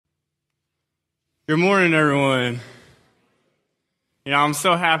Good morning, everyone. I'm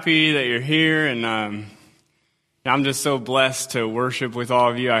so happy that you're here, and I'm just so blessed to worship with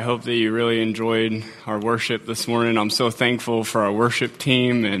all of you. I hope that you really enjoyed our worship this morning. I'm so thankful for our worship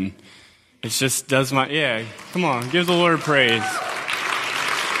team, and it just does come on, give the Lord praise.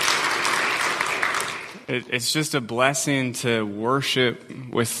 It's just a blessing to worship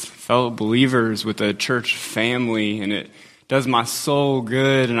with fellow believers, with a church family, and it does my soul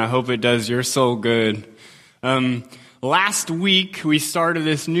good, and I hope it does your soul good. Last week, we started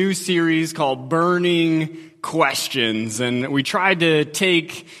this new series called Burning Questions, and we tried to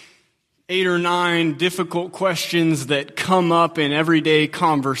take 8 or 9 difficult questions that come up in everyday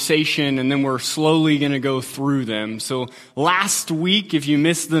conversation, and then we're slowly going to go through them. So last week, if you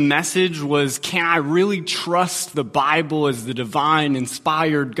missed the message, was can I really trust the Bible as the divine,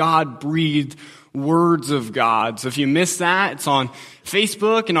 inspired, God-breathed words of God? So if you missed that, it's on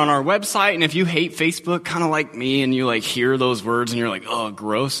Facebook and on our website. And if you hate Facebook, kind of like me, and you hear those words and you're like, oh,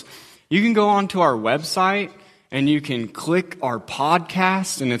 gross, you can go onto our website and you can click our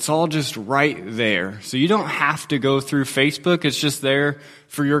podcast, and it's all just right there. So you don't have to go through Facebook. It's just there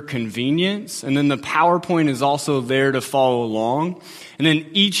for your convenience. And then the PowerPoint is also there to follow along. And then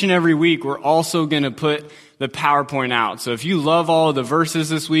each and every week, we're also going to put the PowerPoint out. So if you love all of the verses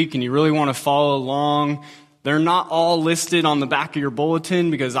this week and you really want to follow along, they're not all listed on the back of your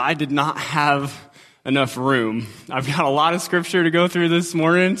bulletin because I did not have enough room. I've got a lot of scripture to go through this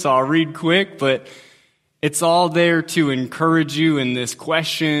morning, so I'll read quick, but it's all there to encourage you in this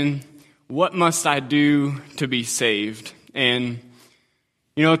question, what must I do to be saved? And,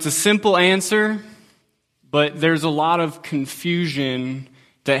 it's a simple answer, but there's a lot of confusion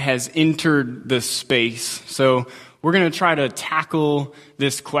that has entered this space. So we're going to try to tackle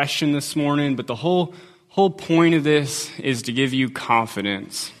this question this morning, but the whole point of this is to give you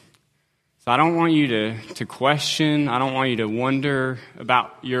confidence. So I don't want you to question. I don't want you to wonder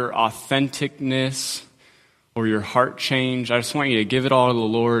about your authenticness or your heart change. I just want you to give it all to the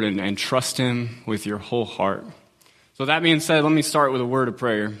Lord and trust Him with your whole heart. So that being said, let me start with a word of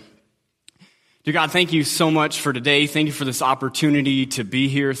prayer. Dear God, thank you so much for today. Thank you for this opportunity to be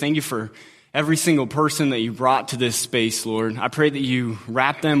here. Thank you for every single person that you brought to this space, Lord. I pray that you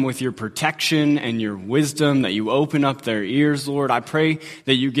wrap them with your protection and your wisdom, that you open up their ears, Lord. I pray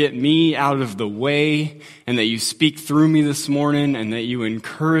that you get me out of the way and that you speak through me this morning and that you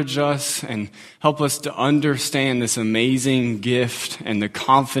encourage us and help us to understand this amazing gift and the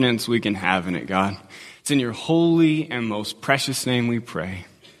confidence we can have in it, God. It's in your holy and most precious name we pray.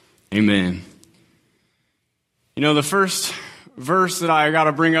 Amen. The first verse that I got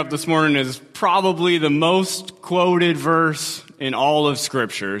to bring up this morning is probably the most quoted verse in all of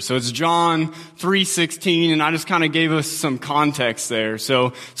Scripture. So it's John 3:16, and I just kind of gave us some context there.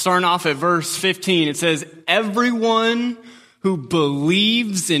 So starting off at verse 15, it says, everyone who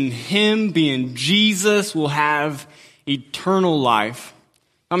believes in Him, being Jesus, will have eternal life.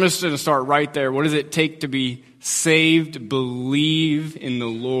 I'm just going to start right there. What does it take to be saved? Believe in the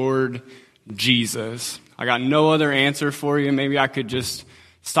Lord Jesus. I got no other answer for you. Maybe I could just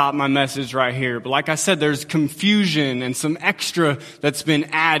stop my message right here. But like I said, there's confusion and some extra that's been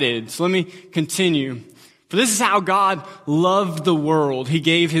added. So let me continue. For this is how God loved the world. He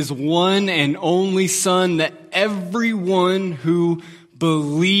gave His one and only Son, that everyone who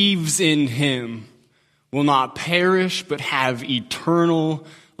believes in Him will not perish but have eternal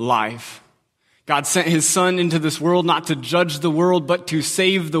life. God sent His Son into this world not to judge the world but to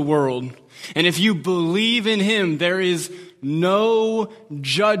save the world. And if you believe in Him, there is no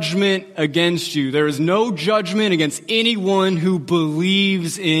judgment against you. There is no judgment against anyone who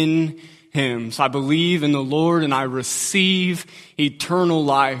believes in Him. So I believe in the Lord and I receive eternal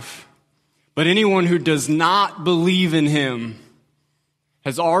life. But anyone who does not believe in Him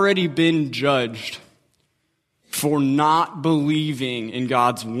has already been judged for not believing in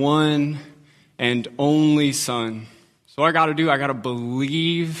God's one and only Son. So what I got to do, I got to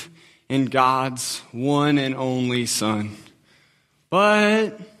believe in God's one and only Son.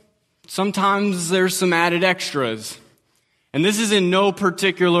 But sometimes there's some added extras. And this is in no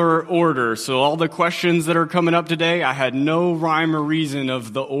particular order. So all the questions that are coming up today, I had no rhyme or reason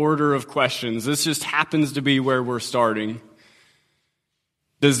of the order of questions. This just happens to be where we're starting.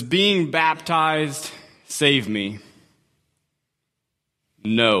 Does being baptized save me?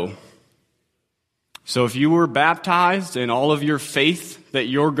 No. So if you were baptized and all of your faith that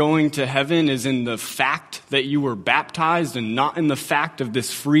you're going to heaven is in the fact that you were baptized and not in the fact of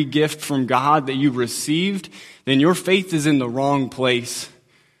this free gift from God that you received, then your faith is in the wrong place.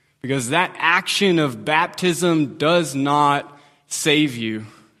 Because that action of baptism does not save you.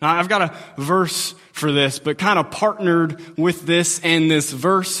 Now, I've got a verse for this, but kind of partnered with this and this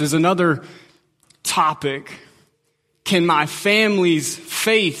verse is another topic. Can my family's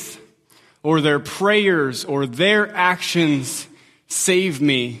faith or their prayers or their actions save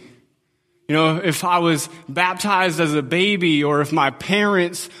me? You know, if I was baptized as a baby or if my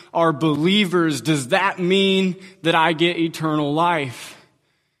parents are believers, does that mean that I get eternal life?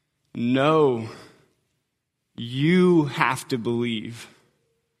 No. You have to believe,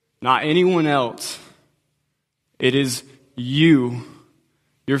 not anyone else. It is you.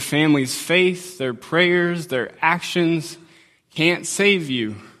 Your family's faith, their prayers, their actions can't save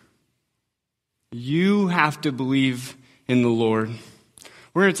you. You have to believe in the Lord.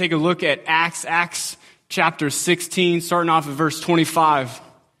 We're going to take a look at Acts chapter 16, starting off at verse 25.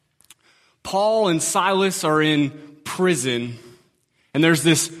 Paul and Silas are in prison, and there's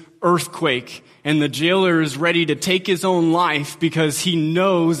this earthquake, and the jailer is ready to take his own life because he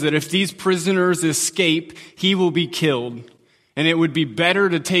knows that if these prisoners escape, he will be killed. And it would be better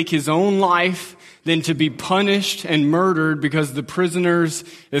to take his own life than to be punished and murdered because the prisoners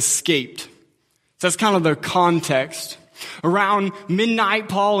escaped. So that's kind of the context. Around midnight,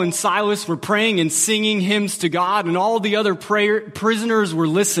 Paul and Silas were praying and singing hymns to God, and all the other prisoners were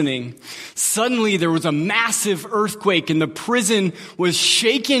listening. Suddenly, there was a massive earthquake, and the prison was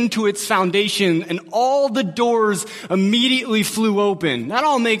shaken to its foundation, and all the doors immediately flew open. That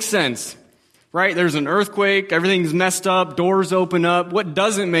all makes sense, right? There's an earthquake, everything's messed up, doors open up. What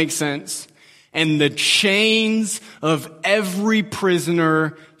doesn't make sense? And the chains of every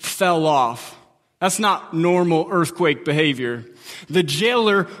prisoner fell off. That's not normal earthquake behavior. The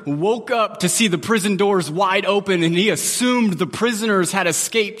jailer woke up to see the prison doors wide open, and he assumed the prisoners had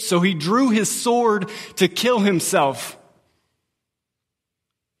escaped, so he drew his sword to kill himself.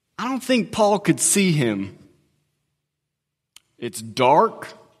 I don't think Paul could see him. It's dark.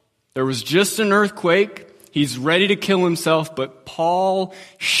 There was just an earthquake. He's ready to kill himself, but Paul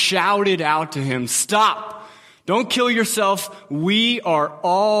shouted out to him, "Stop! Don't kill yourself. We are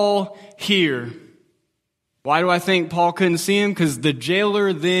all here." Why do I think Paul couldn't see him? Because the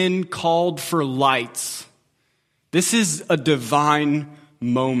jailer then called for lights. This is a divine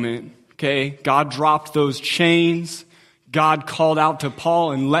moment, okay? God dropped those chains. God called out to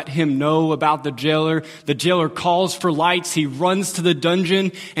Paul and let him know about the jailer. The jailer calls for lights. He runs to the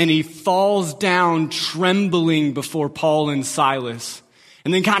dungeon and he falls down trembling before Paul and Silas.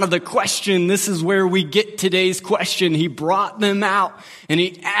 And then kind of the question, this is where we get today's question. He brought them out and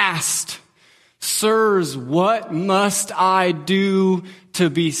he asked, "Sirs, what must I do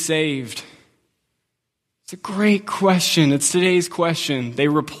to be saved?" It's a great question. It's today's question. They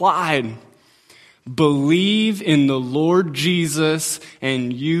replied, "Believe in the Lord Jesus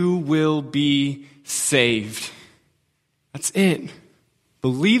and you will be saved." That's it.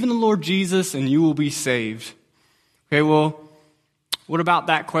 Believe in the Lord Jesus and you will be saved. Okay, well, what about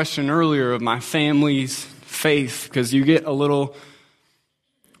that question earlier of my family's faith? Because you get a little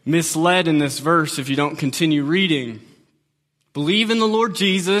misled in this verse if you don't continue reading. Believe in the Lord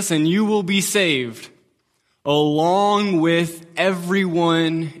Jesus and you will be saved, along with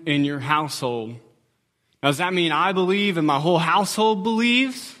everyone in your household. Now, does that mean I believe and my whole household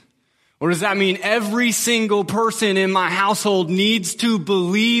believes? Or does that mean every single person in my household needs to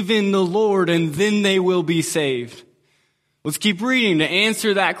believe in the Lord and then they will be saved? Let's keep reading to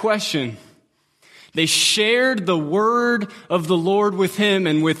answer that question. They shared the word of the Lord with him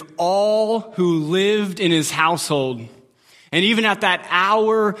and with all who lived in his household. And even at that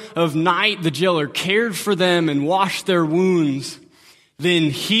hour of night, the jailer cared for them and washed their wounds. Then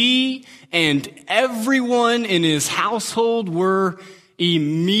he and everyone in his household were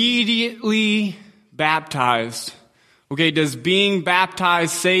immediately baptized. Okay, does being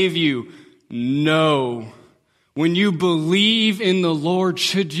baptized save you? No. When you believe in the Lord,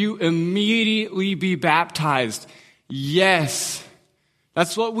 should you immediately be baptized? Yes.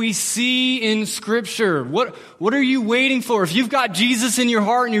 That's what we see in Scripture. What are you waiting for? If you've got Jesus in your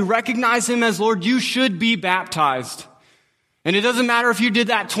heart and you recognize him as Lord, you should be baptized. And it doesn't matter if you did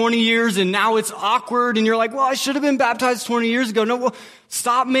that 20 years and now it's awkward and you're like, well, I should have been baptized 20 years ago. No, well,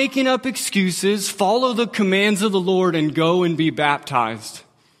 stop making up excuses. Follow the commands of the Lord and go and be baptized.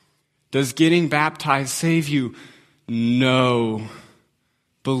 Does getting baptized save you? No.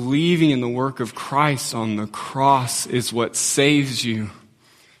 Believing in the work of Christ on the cross is what saves you.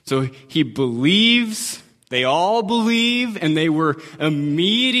 So he believes, they all believe, and they were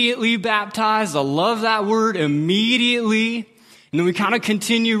immediately baptized. I love that word, immediately. And then we kind of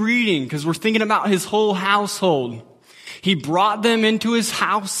continue reading because we're thinking about his whole household. He brought them into his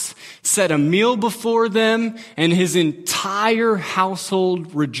house, set a meal before them, and his entire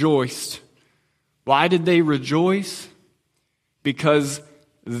household rejoiced. Why did they rejoice? Because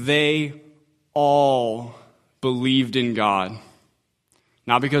they all believed in God.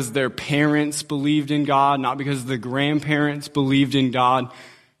 Not because their parents believed in God, not because the grandparents believed in God.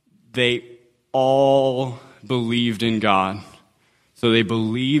 They all believed in God. So they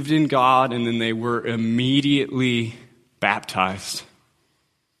believed in God, and then they were immediately baptized.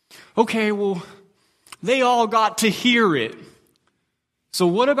 Okay, well, they all got to hear it. So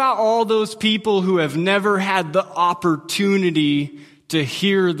what about all those people who have never had the opportunity to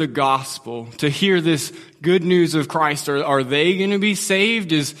hear the gospel, to hear this good news of Christ? Are they going to be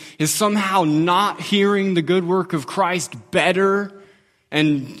saved? Is somehow not hearing the good work of Christ better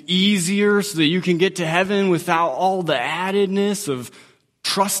and easier so that you can get to heaven without all the addedness of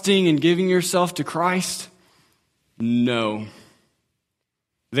trusting and giving yourself to Christ? No.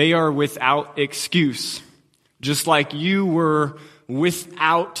 They are without excuse, just like you were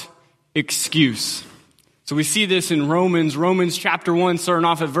without excuse. So we see this in Romans chapter 1, starting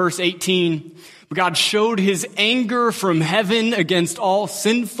off at verse 18. God showed his anger from heaven against all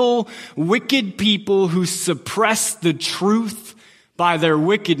sinful, wicked people who suppress the truth by their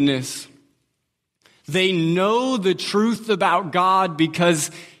wickedness. They know the truth about God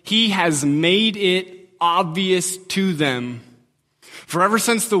because he has made it obvious to them. For ever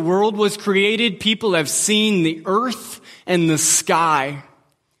since the world was created, people have seen the earth and the sky.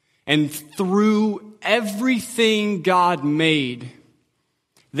 And through everything God made,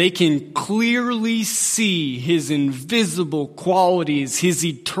 they can clearly see his invisible qualities, his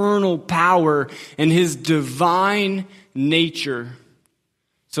eternal power, and his divine nature.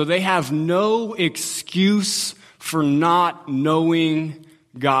 So they have no excuse for not knowing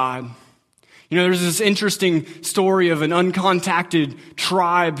God. You know, there's this interesting story of an uncontacted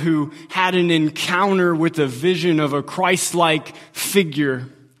tribe who had an encounter with a vision of a Christ-like figure.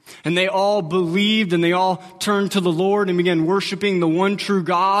 And they all believed and they all turned to the Lord and began worshiping the one true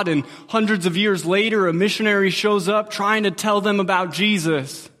God. And hundreds of years later, a missionary shows up trying to tell them about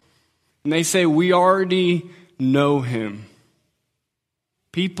Jesus. And they say, we already know him.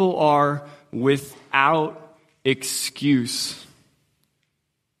 People are without excuse.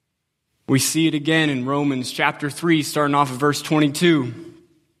 We see it again in Romans chapter 3, starting off at verse 22.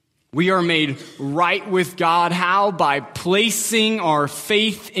 We are made right with God. How? By placing our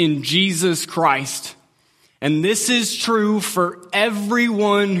faith in Jesus Christ. And this is true for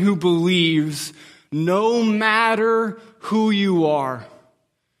everyone who believes, no matter who you are.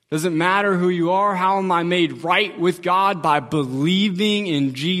 Doesn't matter who you are. How am I made right with God? By believing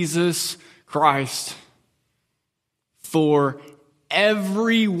in Jesus Christ. For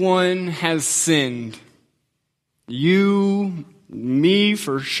everyone has sinned. You, me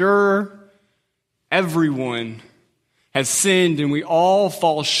for sure. Everyone has sinned, and we all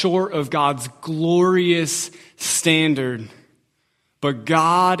fall short of God's glorious standard. But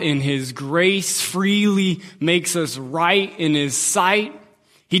God, in his grace, freely makes us right in his sight.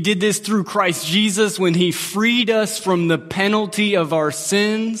 He did this through Christ Jesus when he freed us from the penalty of our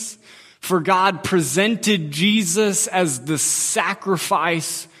sins. For God presented Jesus as the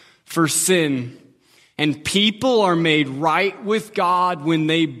sacrifice for sin. And people are made right with God when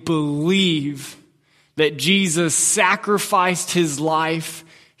they believe that Jesus sacrificed his life,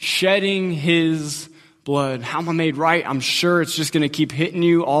 shedding his blood. How am I made right? I'm sure it's just going to keep hitting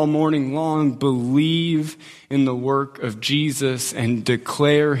you all morning long. Believe in the work of Jesus and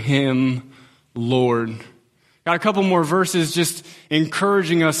declare him Lord. Got a couple more verses just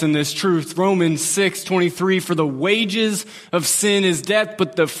encouraging us in this truth. Romans 6:23, for the wages of sin is death,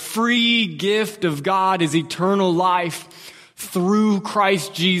 but the free gift of God is eternal life through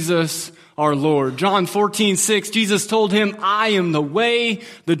Christ Jesus our Lord. John 14:6, Jesus told him, I am the way,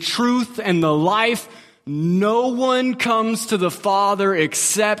 the truth, and the life. No one comes to the Father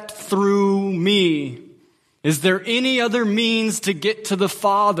except through me. Is there any other means to get to the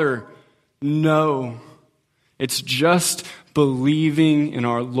Father? No. It's just believing in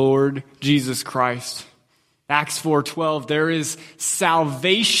our Lord Jesus Christ. Acts 4:12, there is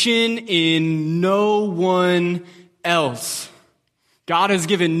salvation in no one else. God has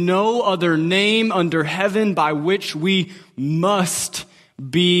given no other name under heaven by which we must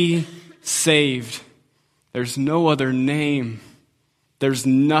be saved. There's no other name. There's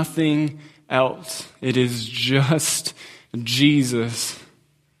nothing else. It is just Jesus.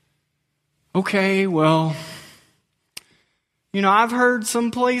 Okay, well, I've heard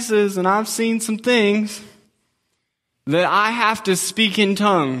some places and I've seen some things that I have to speak in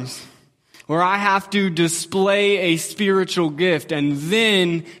tongues, where I have to display a spiritual gift, and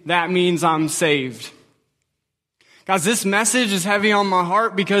then that means I'm saved. Guys, this message is heavy on my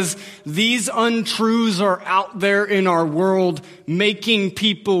heart because these untruths are out there in our world, making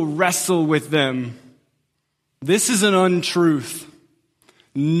people wrestle with them. This is an untruth.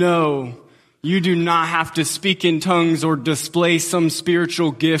 No, you do not have to speak in tongues or display some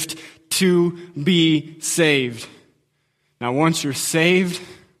spiritual gift to be saved. Now, once you're saved,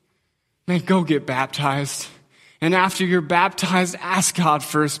 man, go get baptized. And after you're baptized, ask God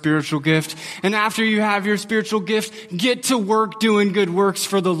for a spiritual gift. And after you have your spiritual gift, get to work doing good works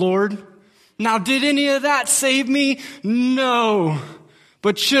for the Lord. Now, did any of that save me? No.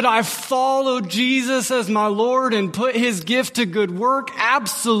 But should I follow Jesus as my Lord and put his gift to good work?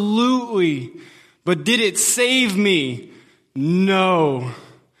 Absolutely. But did it save me? No.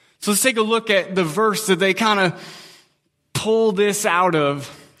 So let's take a look at the verse that they kind of pull this out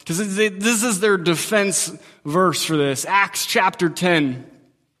of. Because this is their defense verse for this. Acts chapter 10.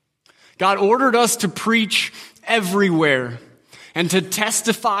 God ordered us to preach everywhere and to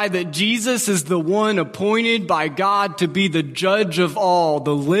testify that Jesus is the one appointed by God to be the judge of all,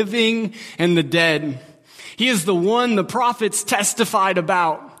 the living and the dead. He is the one the prophets testified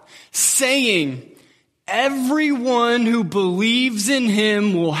about, saying, everyone who believes in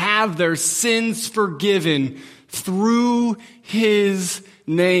him will have their sins forgiven through his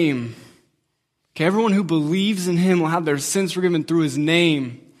name. Okay, everyone who believes in him will have their sins forgiven through his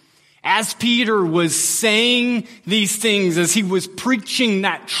name. As Peter was saying these things, as he was preaching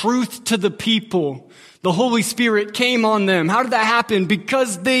that truth to the people, the Holy Spirit came on them. How did that happen?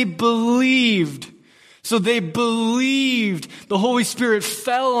 Because they believed. So they believed. The Holy Spirit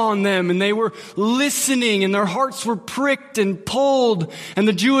fell on them and they were listening and their hearts were pricked and pulled. And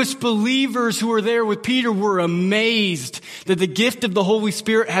the Jewish believers who were there with Peter were amazed that the gift of the Holy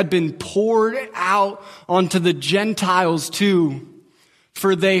Spirit had been poured out onto the Gentiles too.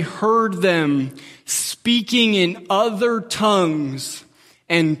 For they heard them speaking in other tongues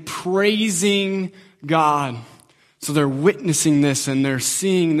and praising God. So they're witnessing this and they're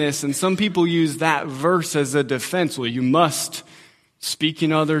seeing this. And some people use that verse as a defense. Well, you must speak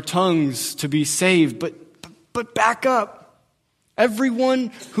in other tongues to be saved. But back up.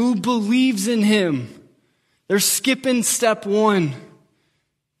 Everyone who believes in him, they're skipping step one.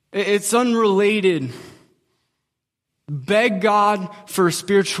 It's unrelated. Beg God for a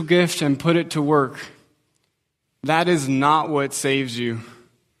spiritual gift and put it to work. That is not what saves you.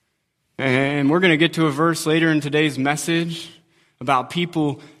 And we're going to get to a verse later in today's message about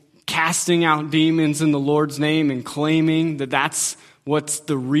people casting out demons in the Lord's name and claiming that that's what's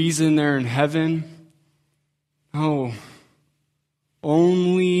the reason they're in heaven. Oh,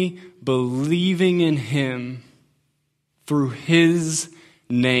 only believing in him through his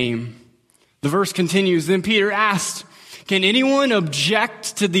name. The verse continues, then Peter asked, can anyone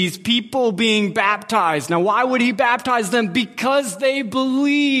object to these people being baptized? Now, why would he baptize them? Because they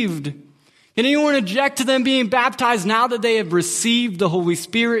believed. Can anyone object to them being baptized now that they have received the Holy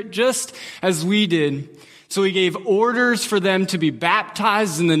Spirit just as we did? So he gave orders for them to be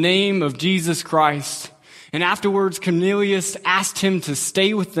baptized in the name of Jesus Christ. And afterwards, Cornelius asked him to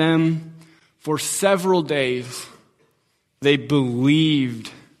stay with them for several days. They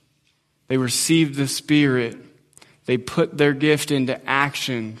believed. They received the Spirit. They put their gift into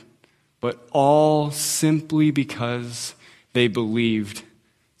action, but all simply because they believed.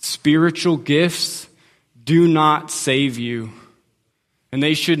 Spiritual gifts do not save you, and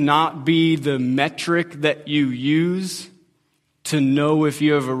they should not be the metric that you use to know if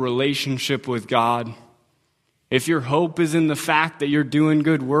you have a relationship with God. If your hope is in the fact that you're doing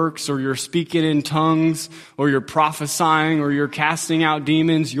good works or you're speaking in tongues or you're prophesying or you're casting out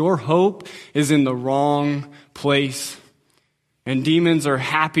demons, your hope is in the wrong place. And demons are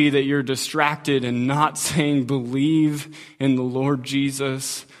happy that you're distracted and not saying believe in the Lord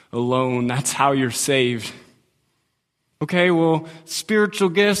Jesus alone. That's how you're saved. Okay, well, spiritual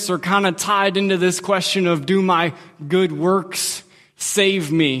gifts are kind of tied into this question of do my good works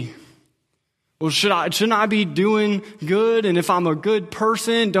save me? Well, shouldn't I be doing good? And if I'm a good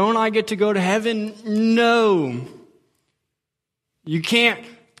person, don't I get to go to heaven? No. You can't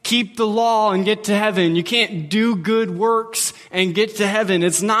keep the law and get to heaven. You can't do good works and get to heaven.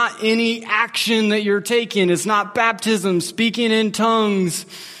 It's not any action that you're taking. It's not baptism, speaking in tongues.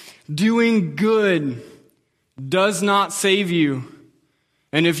 Doing good does not save you.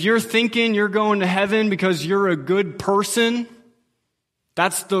 And if you're thinking you're going to heaven because you're a good person,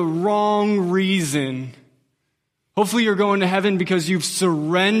 that's the wrong reason. Hopefully you're going to heaven because you've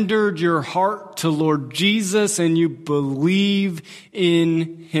surrendered your heart to Lord Jesus and you believe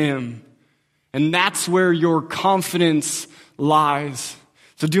in him. And that's where your confidence lies.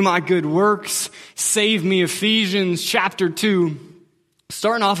 So do my good works, save me. Ephesians chapter 2,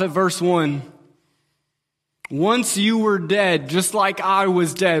 starting off at verse 1. Once you were dead, just like I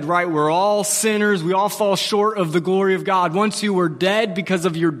was dead, right? We're all sinners. We all fall short of the glory of God. Once you were dead because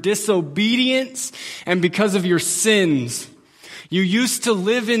of your disobedience and because of your sins. You used to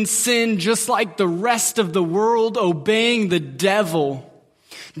live in sin just like the rest of the world, obeying the devil,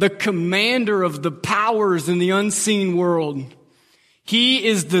 the commander of the powers in the unseen world. He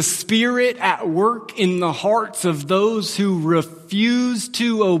is the spirit at work in the hearts of those who refuse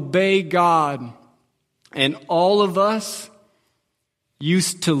to obey God. And all of us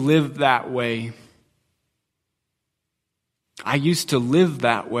used to live that way. I used to live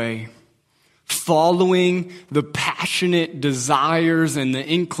that way, following the passionate desires and the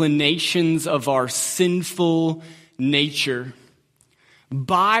inclinations of our sinful nature.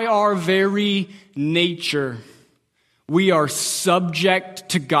 By our very nature, we are subject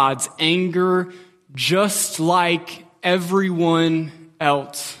to God's anger just like everyone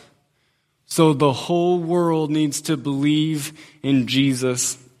else. So the whole world needs to believe in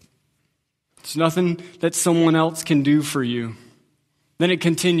Jesus. It's nothing that someone else can do for you. Then it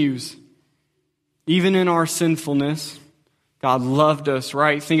continues. Even in our sinfulness, God loved us,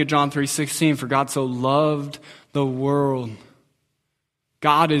 right? Think of John 3:16. For God so loved the world.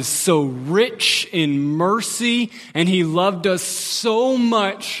 God is so rich in mercy, and he loved us so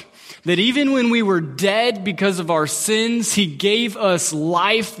much that even when we were dead because of our sins, he gave us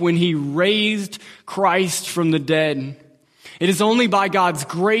life when he raised Christ from the dead. It is only by God's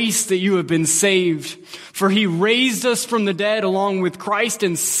grace that you have been saved. For he raised us from the dead along with Christ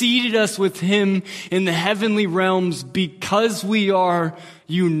and seated us with him in the heavenly realms because we are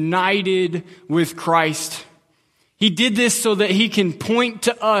united with Christ. He did this so that he can point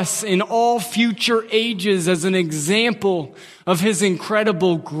to us in all future ages as an example of his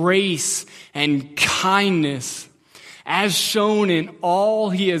incredible grace and kindness, as shown in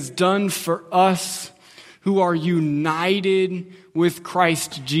all he has done for us who are united with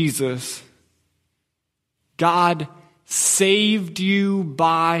Christ Jesus. God saved you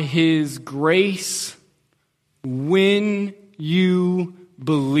by his grace when you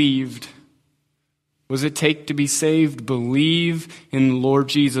believed. What does it take to be saved? Believe in the Lord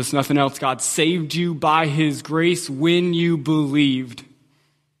Jesus, nothing else. God saved you by his grace when you believed.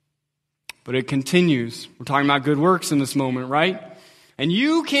 But it continues. We're talking about good works in this moment, right? And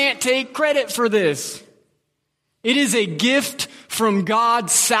you can't take credit for this. It is a gift from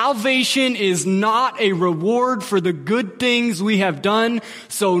God. Salvation is not a reward for the good things we have done,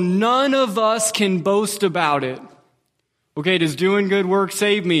 so none of us can boast about it. Okay, does doing good work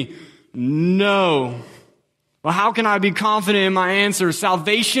save me? No. Well, how can I be confident in my answer?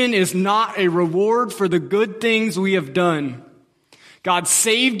 Salvation is not a reward for the good things we have done. God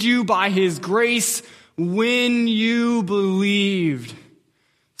saved you by his grace when you believed.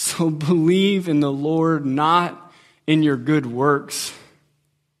 So believe in the Lord, not in your good works.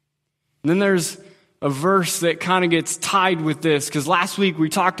 And then there's a verse that kind of gets tied with this, because last week we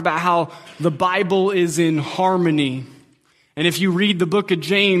talked about how the Bible is in harmony. And if you read the book of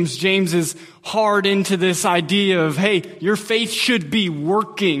James, James is hard into this idea of, hey, your faith should be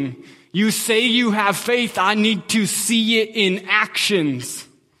working. You say you have faith, I need to see it in actions.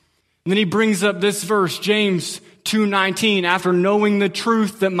 And then he brings up this verse, James 2:19, after knowing the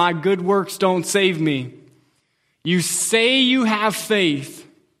truth that my good works don't save me. You say you have faith,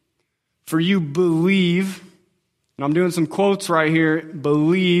 for you believe, and I'm doing some quotes right here,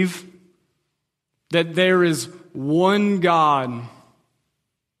 believe that there is one God.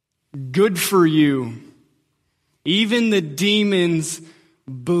 Good for you. Even the demons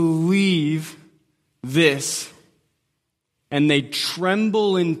believe this, and they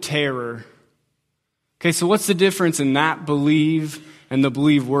tremble in terror. Okay, so what's the difference in that believe and the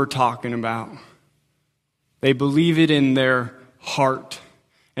believe we're talking about? They believe it in their heart,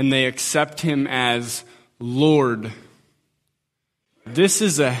 and they accept him as Lord. This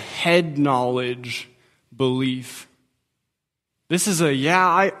is a head knowledge belief. This is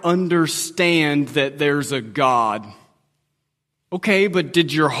I understand that there's a God. Okay, but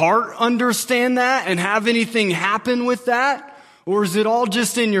did your heart understand that and have anything happen with that? Or is it all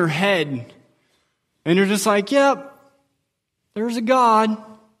just in your head? And you're just like, yep, there's a God,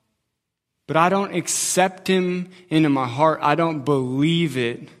 but I don't accept him into my heart. I don't believe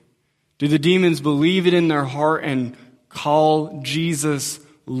it. Do the demons believe it in their heart and call Jesus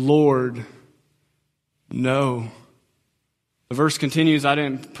Lord? No. The verse continues. I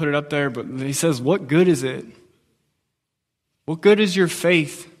didn't put it up there, but he says, what good is it? What good is your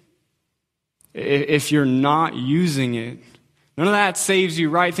faith? if you're not using it. None of that saves you,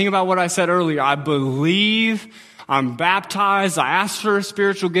 right? Think about what I said earlier. I believe, I'm baptized, I ask for a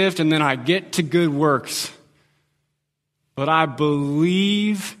spiritual gift, and then I get to good works. But I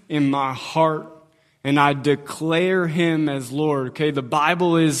believe in my heart, and I declare him as Lord. Okay, the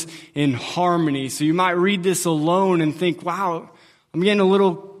Bible is in harmony. So you might read this alone and think, wow, I'm getting a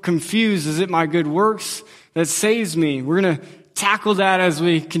little confused. Is it my good works that saves me? We're going to tackle that as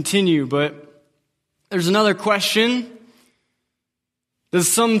we continue. But there's another question. Does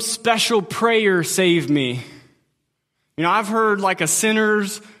some special prayer save me? You know, I've heard like a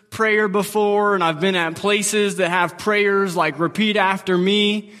sinner's prayer before, and I've been at places that have prayers like repeat after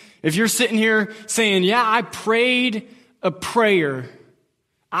me. If you're sitting here saying, yeah, I prayed a prayer,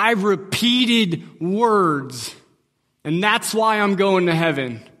 I repeated words, and that's why I'm going to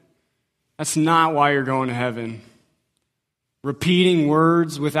heaven. That's not why you're going to heaven. Repeating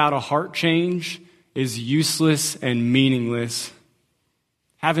words without a heart change is useless and meaningless.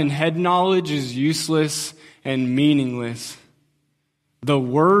 Having head knowledge is useless and meaningless. The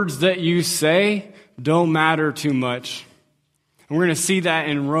words that you say don't matter too much. And we're going to see that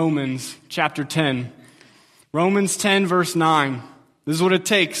in Romans chapter 10. Romans 10 verse 9. This is what it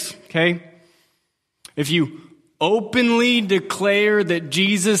takes, okay? If you openly declare that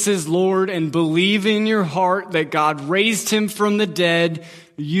Jesus is Lord and believe in your heart that God raised him from the dead,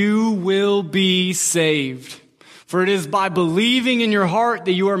 you will be saved. For it is by believing in your heart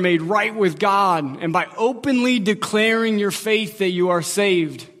that you are made right with God, and by openly declaring your faith that you are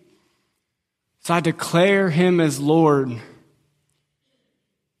saved. So I declare him as Lord.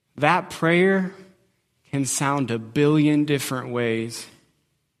 That prayer can sound a billion different ways.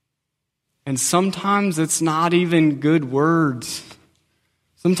 And sometimes it's not even good words.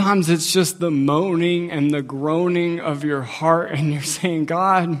 Sometimes it's just the moaning and the groaning of your heart, and you're saying,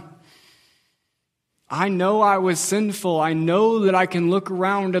 God, I know I was sinful. I know that I can look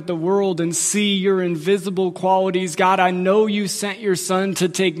around at the world and see your invisible qualities. God, I know you sent your son to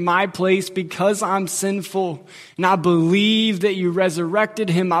take my place because I'm sinful. And I believe that you resurrected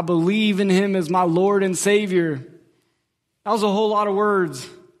him. I believe in him as my Lord and Savior. That was a whole lot of words.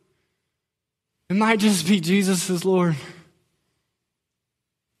 It might just be Jesus is Lord.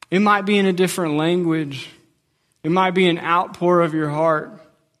 It might be in a different language. It might be an outpour of your heart.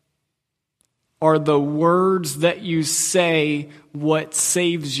 Are the words that you say what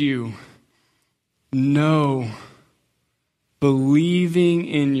saves you? No. Believing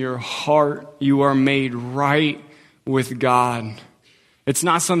in your heart, you are made right with God. It's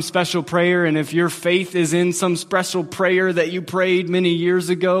not some special prayer, and if your faith is in some special prayer that you prayed many years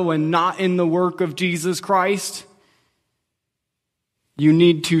ago and not in the work of Jesus Christ, you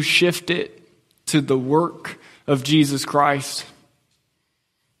need to shift it to the work of Jesus Christ.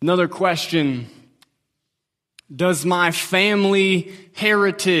 Another question, does my family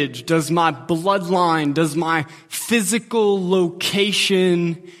heritage, does my bloodline, does my physical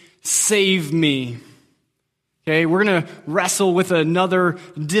location save me? Okay, we're going to wrestle with another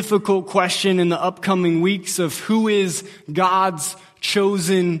difficult question in the upcoming weeks of who is God's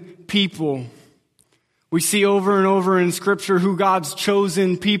chosen people. We see over and over in Scripture who God's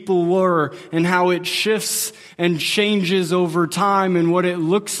chosen people were and how it shifts and changes over time and what it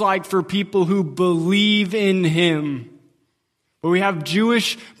looks like for people who believe in Him. But we have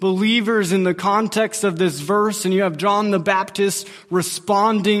Jewish believers in the context of this verse, and you have John the Baptist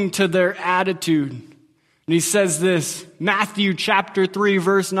responding to their attitude. And he says this, Matthew chapter 3,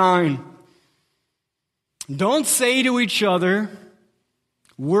 verse 9. Don't say to each other,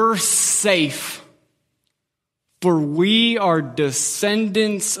 we're safe. For we are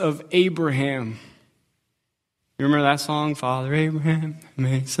descendants of Abraham. You remember that song? Father Abraham,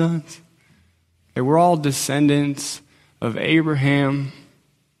 many sons. Okay, we're all descendants of Abraham.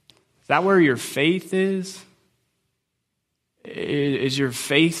 Is that where your faith is? Is your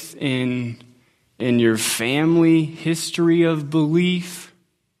faith in your family history of belief?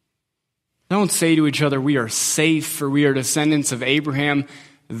 Don't say to each other, we are safe, for we are descendants of Abraham.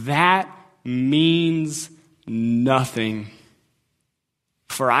 That means nothing.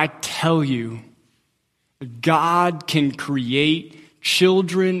 For I tell you, God can create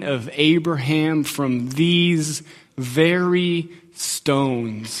children of Abraham from these very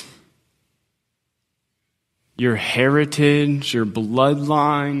stones. Your heritage, your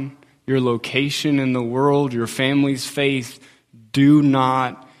bloodline, your location in the world, your family's faith do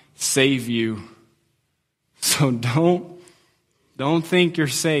not save you. So don't think you're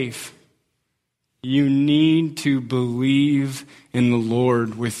safe. You need to believe in the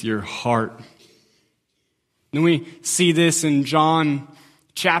Lord with your heart. Then we see this in John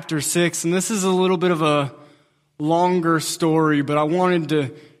chapter 6, and this is a little bit of a longer story, but I wanted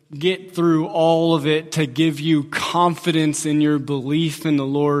to get through all of it to give you confidence in your belief in the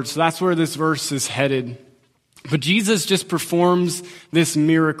Lord. So that's where this verse is headed. But Jesus just performs this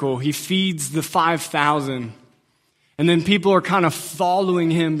miracle. He feeds the 5,000. And then people are kind of following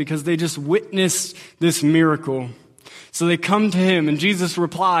him because they just witnessed this miracle. So they come to him, and Jesus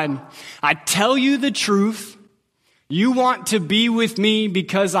replied, I tell you the truth. You want to be with me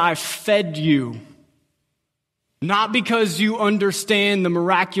because I fed you, not because you understand the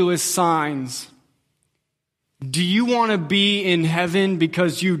miraculous signs. Do you want to be in heaven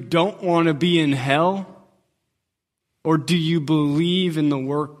because you don't want to be in hell? Or do you believe in the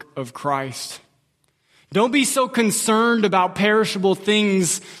work of Christ? Don't be so concerned about perishable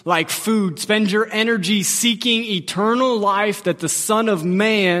things like food. Spend your energy seeking eternal life that the Son of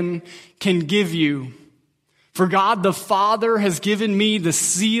Man can give you. For God the Father has given me the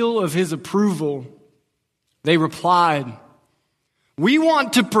seal of his approval. They replied, we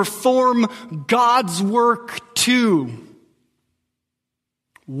want to perform God's work too.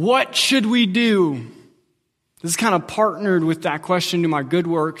 What should we do? This is kind of partnered with that question, do my good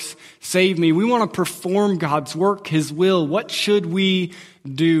works save me? We want to perform God's work, his will. What should we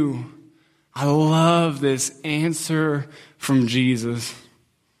do? I love this answer from Jesus.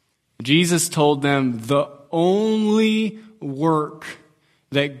 Jesus told them the only work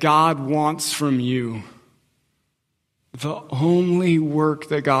that God wants from you, the only work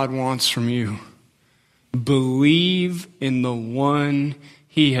that God wants from you, believe in the one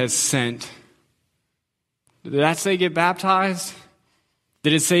he has sent. Did that say get baptized?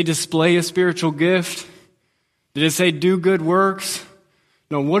 Did it say display a spiritual gift? Did it say do good works?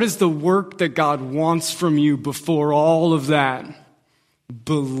 No, what is the work that God wants from you before all of that?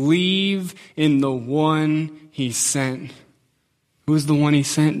 Believe in the one he sent. Who is the one he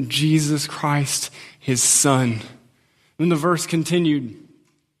sent? Jesus Christ, his Son. Then the verse continued,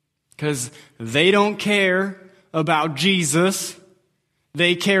 because they don't care about Jesus.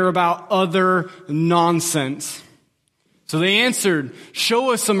 They care about other nonsense. So they answered,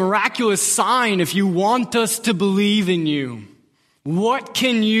 show us a miraculous sign if you want us to believe in you. What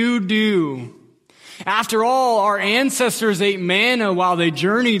can you do? After all, our ancestors ate manna while they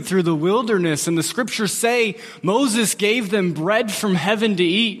journeyed through the wilderness, and the scriptures say Moses gave them bread from heaven to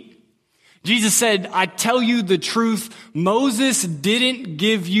eat. Jesus said, I tell you the truth, Moses didn't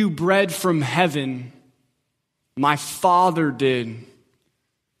give you bread from heaven. My Father did.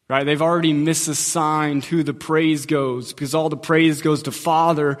 Right? They've already misassigned who the praise goes, because all the praise goes to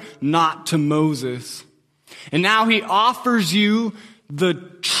Father, not to Moses. And now he offers you the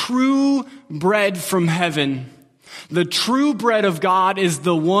true bread from heaven. The true bread of God is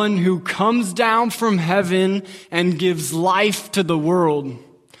the one who comes down from heaven and gives life to the world.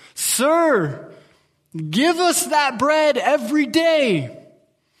 Sir, give us that bread every day.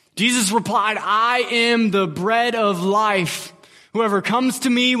 Jesus replied, I am the bread of life. Whoever comes to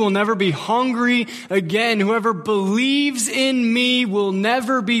me will never be hungry again. Whoever believes in me will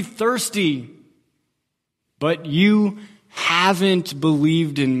never be thirsty. But you haven't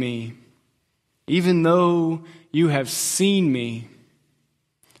believed in me, even though you have seen me.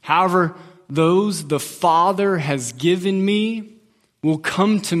 However, those the Father has given me will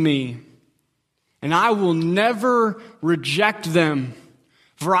come to me, and I will never reject them.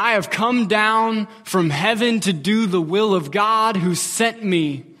 For I have come down from heaven to do the will of God who sent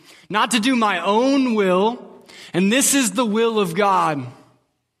me, not to do my own will. And this is the will of God,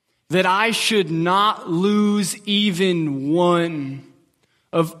 that I should not lose even one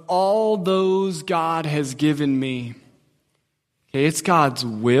of all those God has given me. Okay, it's God's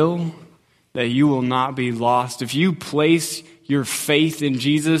will that you will not be lost. If you place your faith in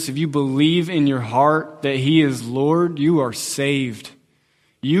Jesus, if you believe in your heart that he is Lord, you are saved.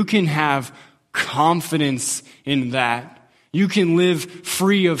 You can have confidence in that. You can live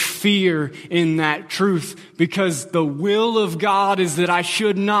free of fear in that truth, because the will of God is that I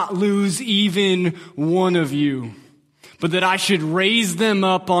should not lose even one of you, but that I should raise them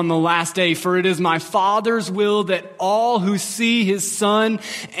up on the last day. For it is my Father's will that all who see his Son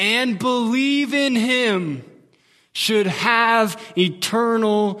and believe in him should have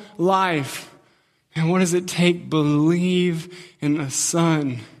eternal life. And what does it take? Believe in the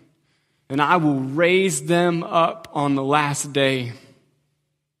Son, and I will raise them up on the last day.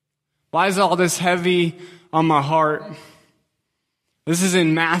 Why is all this heavy on my heart? This is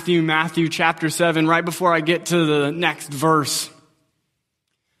in Matthew chapter 7, right before I get to the next verse.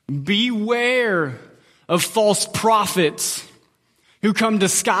 Beware of false prophets who come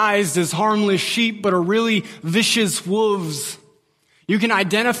disguised as harmless sheep but are really vicious wolves. You can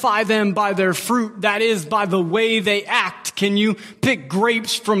identify them by their fruit, that is, by the way they act. Can you pick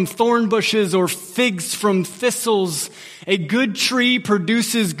grapes from thorn bushes or figs from thistles? A good tree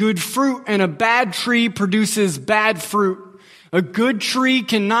produces good fruit, and a bad tree produces bad fruit. A good tree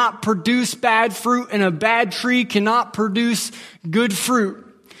cannot produce bad fruit, and a bad tree cannot produce good fruit.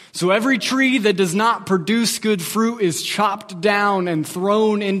 So every tree that does not produce good fruit is chopped down and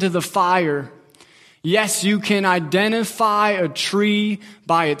thrown into the fire. Yes, you can identify a tree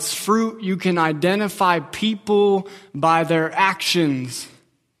by its fruit. You can identify people by their actions.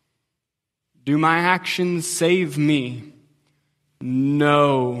 Do my actions save me?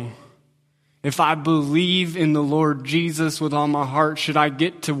 No. If I believe in the Lord Jesus with all my heart, should I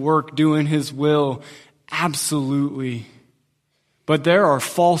get to work doing His will? Absolutely. But there are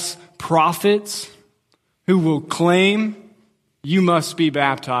false prophets who will claim you must be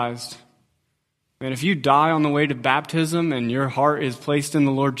baptized. And if you die on the way to baptism and your heart is placed in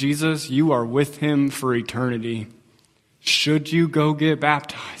the Lord Jesus, you are with Him for eternity. Should you go get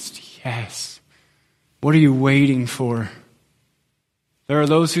baptized? Yes. What are you waiting for? There are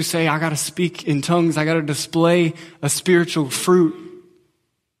those who say, I got to speak in tongues. I got to display a spiritual fruit.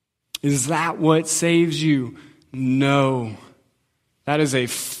 Is that what saves you? No. That is a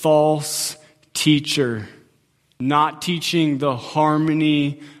false teacher, not teaching the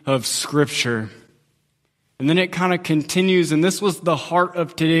harmony of Scripture. And then it kind of continues, and this was the heart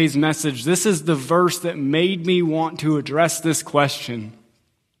of today's message. This is the verse that made me want to address this question.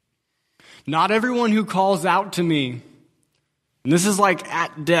 Not everyone who calls out to me, and this is like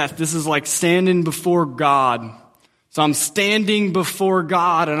at death, this is like standing before God. So I'm standing before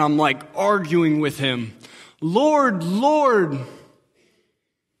God and I'm like arguing with Him. Lord, Lord.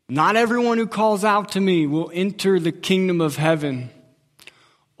 Not everyone who calls out to me will enter the kingdom of heaven.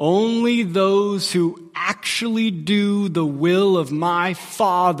 Only those who actually do the will of my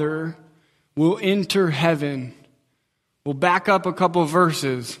Father will enter heaven. We'll back up a couple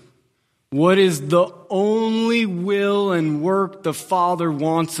verses. What is the only will and work the Father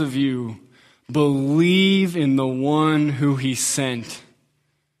wants of you? Believe in the one who He sent.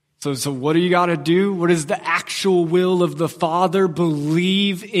 So what do you got to do? What is the actual will of the Father?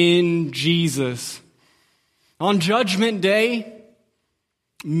 Believe in Jesus. On Judgment Day,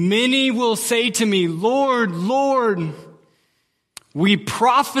 many will say to me, Lord, Lord, we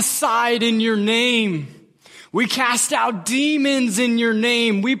prophesied in your name. We cast out demons in your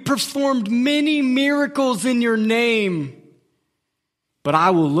name. We performed many miracles in your name. But I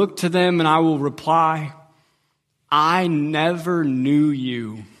will look to them and I will reply, I never knew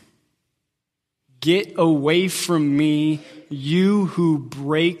you. Get away from me, you who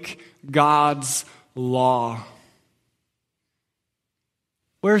break God's law.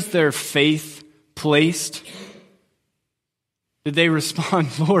 Where's their faith placed? Did they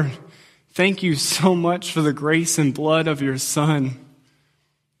respond, Lord, thank you so much for the grace and blood of your Son.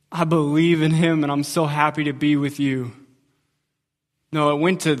 I believe in Him and I'm so happy to be with you. No, it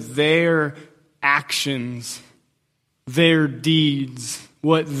went to their actions, their deeds,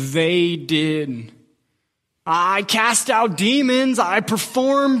 what they did. I cast out demons. I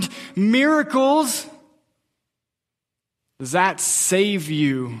performed miracles. Does that save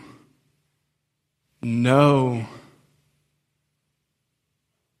you? No.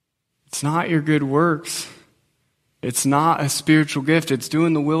 It's not your good works. It's not a spiritual gift. It's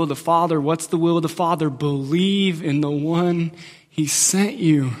doing the will of the Father. What's the will of the Father? Believe in the one He sent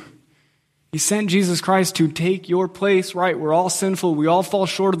you. He sent Jesus Christ to take your place, right? We're all sinful. We all fall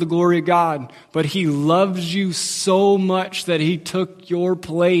short of the glory of God. But He loves you so much that He took your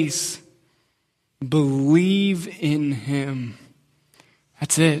place. Believe in Him.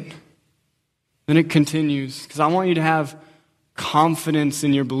 That's it. Then it continues, because I want you to have confidence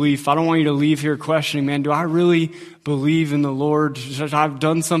in your belief. I don't want you to leave here questioning, man, do I really believe in the Lord? Should I have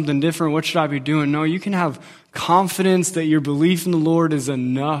done something different? What should I be doing? No, you can have confidence that your belief in the Lord is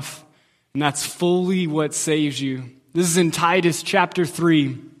enough. And that's fully what saves you. This is in Titus chapter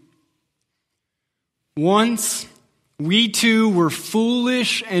 3. Once we too were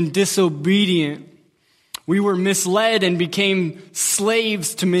foolish and disobedient. We were misled and became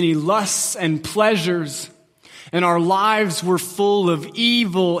slaves to many lusts and pleasures. And our lives were full of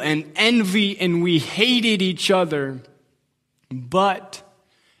evil and envy, and we hated each other. But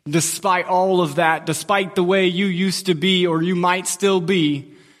despite all of that, despite the way you used to be or you might still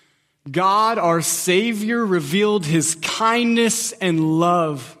be, God, our Savior, revealed His kindness and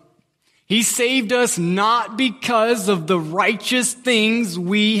love. He saved us not because of the righteous things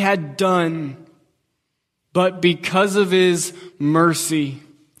we had done, but because of His mercy.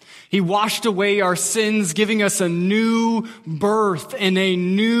 He washed away our sins, giving us a new birth and a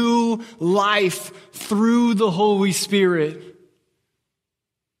new life through the Holy Spirit.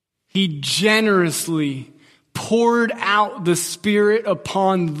 He generously poured out the Spirit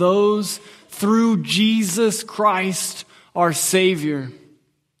upon those through Jesus Christ, our Savior.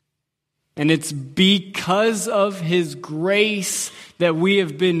 And it's because of His grace that we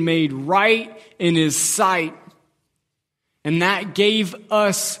have been made right in His sight. And that gave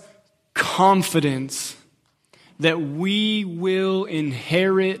us confidence that we will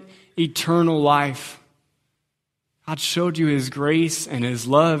inherit eternal life. God showed you His grace and His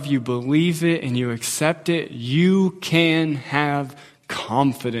love. You believe it and you accept it. You can have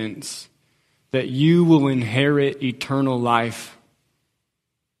confidence that you will inherit eternal life.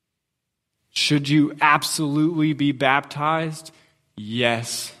 Should you absolutely be baptized?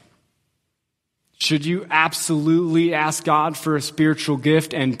 Yes. Should you absolutely ask God for a spiritual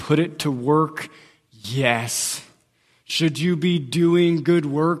gift and put it to work? Yes. Should you be doing good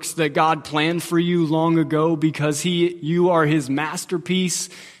works that God planned for you long ago because you are His masterpiece?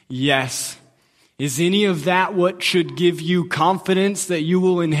 Yes. Is any of that what should give you confidence that you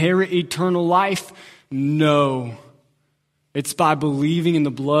will inherit eternal life? No. It's by believing in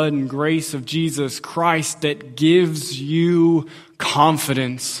the blood and grace of Jesus Christ that gives you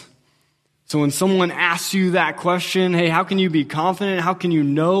confidence. So when someone asks you that question, hey, how can you be confident? How can you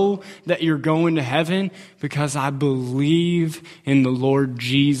know that you're going to heaven? Because I believe in the Lord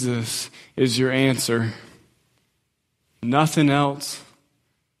Jesus is your answer. Nothing else.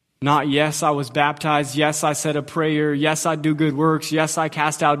 Not yes, I was baptized. Yes, I said a prayer. Yes, I do good works. Yes, I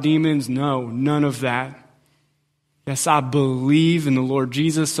cast out demons. No, none of that. Yes, I believe in the Lord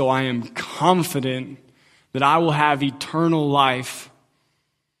Jesus, so I am confident that I will have eternal life.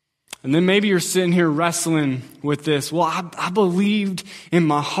 And then maybe you're sitting here wrestling with this. Well, I believed in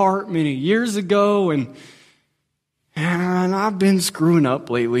my heart many years ago, and I've been screwing up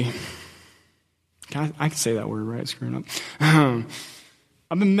lately. I can say that word, right? Screwing up.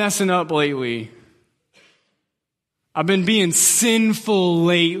 I've been messing up lately. I've been being sinful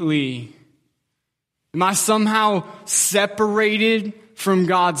lately. Am I somehow separated from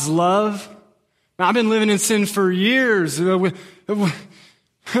God's love? I've been living in sin for years. Can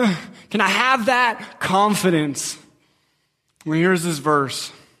I have that confidence? Well, here's this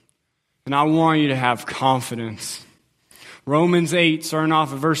verse, and I want you to have confidence. Romans 8, starting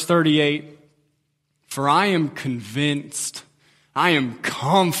off at verse 38. For I am convinced, I am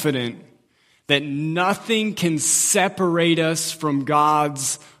confident that nothing can separate us from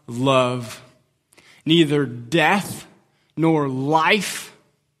God's love. Neither death nor life.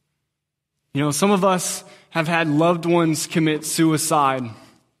 You know, some of us have had loved ones commit suicide.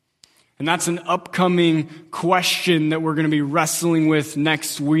 And that's an upcoming question that we're going to be wrestling with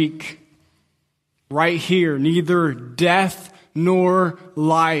next week. Right here, neither death nor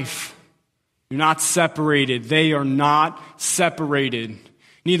life. You're not separated. They are not separated.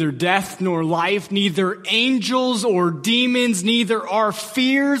 Neither death nor life, neither angels or demons, neither our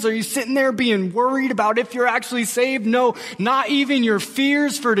fears. Are you sitting there being worried about if you're actually saved? No, not even your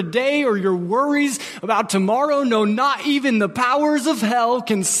fears for today or your worries about tomorrow. No, not even the powers of hell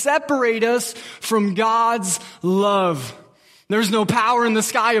can separate us from God's love. There's no power in the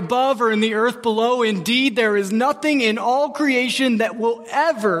sky above or in the earth below. Indeed, there is nothing in all creation that will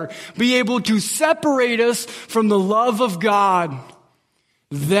ever be able to separate us from the love of God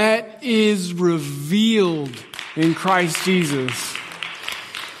that is revealed in Christ Jesus.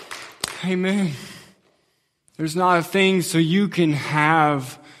 Amen. There's not a thing, so you can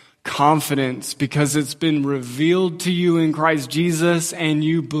have confidence because it's been revealed to you in Christ Jesus and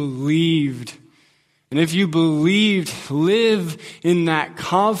you believed. And if you believed, live in that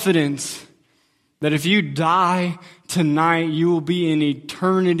confidence that if you die tonight, you will be in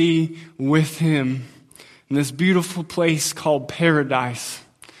eternity with Him in this beautiful place called paradise.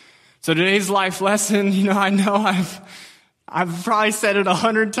 So today's life lesson, I know I've probably said it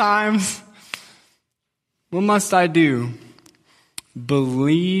 100 times. What must I do?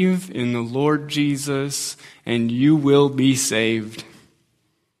 Believe in the Lord Jesus and you will be saved.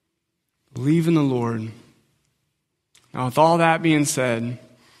 Believe in the Lord. Now, with all that being said,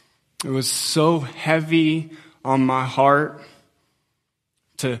 it was so heavy on my heart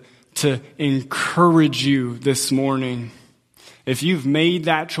to encourage you this morning. If you've made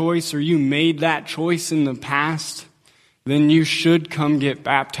that choice or you made that choice in the past, then you should come get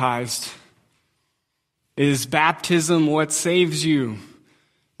baptized. Is baptism what saves you?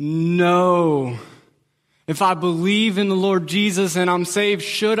 No. If I believe in the Lord Jesus and I'm saved,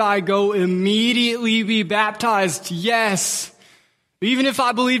 should I go immediately be baptized? Yes. Even if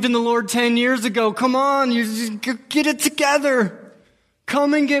I believed in the Lord 10 years ago, come on, you just get it together.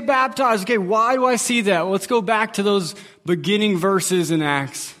 Come and get baptized. Okay, why do I see that? Well, let's go back to those beginning verses in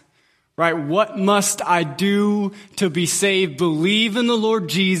Acts. Right? What must I do to be saved? Believe in the Lord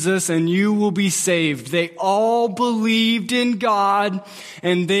Jesus and you will be saved. They all believed in God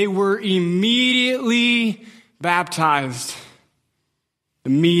and they were immediately baptized.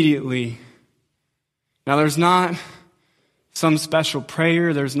 Immediately. Now there's not some special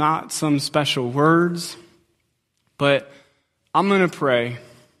prayer. There's not some special words. But I'm going to pray.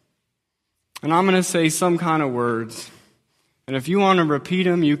 And I'm going to say some kind of words. And if you want to repeat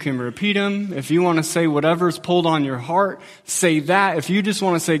them, you can repeat them. If you want to say whatever's pulled on your heart, say that. If you just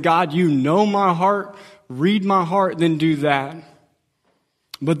want to say, God, you know my heart, read my heart, then do that.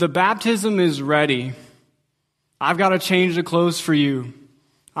 But the baptism is ready. I've got to change the clothes for you.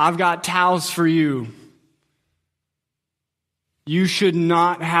 I've got towels for you. You should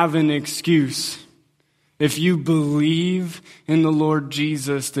not have an excuse. If you believe in the Lord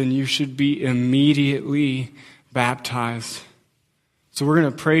Jesus, then you should be immediately baptized. So we're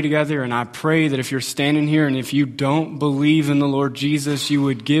going to pray together, and I pray that if you're standing here and if you don't believe in the Lord Jesus, you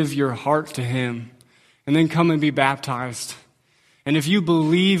would give your heart to him and then come and be baptized. And if you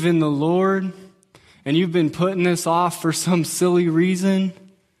believe in the Lord and you've been putting this off for some silly reason,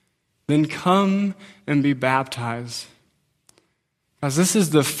 then come and be baptized. Because this is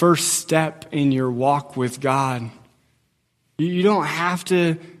the first step in your walk with God. You don't have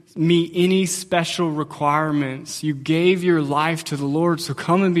to meet any special requirements. You gave your life to the Lord, so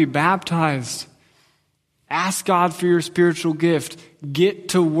come and be baptized. Ask God for your spiritual gift. Get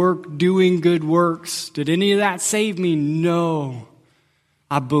to work doing good works. Did any of that save me? No.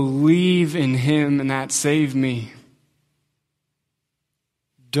 I believe in him and that saved me.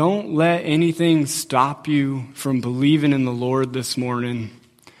 Don't let anything stop you from believing in the Lord this morning.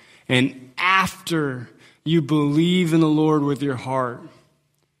 And after you believe in the Lord with your heart,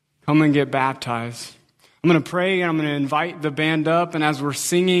 come and get baptized. I'm going to pray and I'm going to invite the band up. And as we're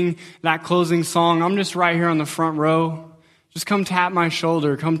singing that closing song, I'm just right here on the front row. Just come tap my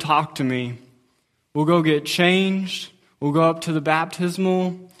shoulder. Come talk to me. We'll go get changed. We'll go up to the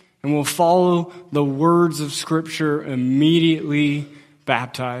baptismal and we'll follow the words of Scripture immediately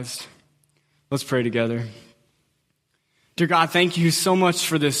baptized. Let's pray together. Dear God, thank you so much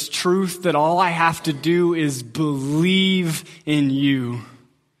for this truth that all I have to do is believe in you.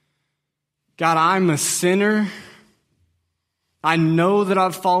 God, I'm a sinner. I know that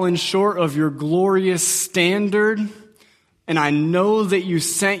I've fallen short of your glorious standard. And I know that you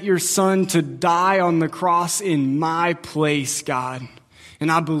sent your son to die on the cross in my place, God.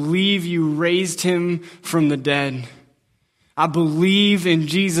 And I believe you raised him from the dead. I believe in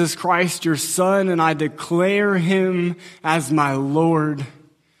Jesus Christ, your son, and I declare him as my Lord.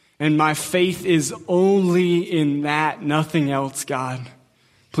 And my faith is only in that, nothing else, God.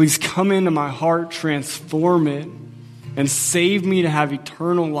 Please come into my heart, transform it, and save me to have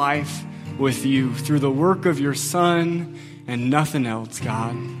eternal life with you through the work of your Son and nothing else,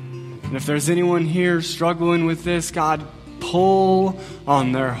 God. And if there's anyone here struggling with this, God, pull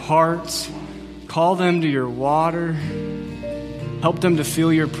on their hearts, call them to your water, help them to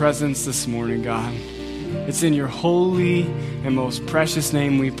feel your presence this morning, God. It's in your holy and most precious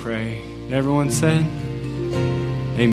name we pray. And everyone said...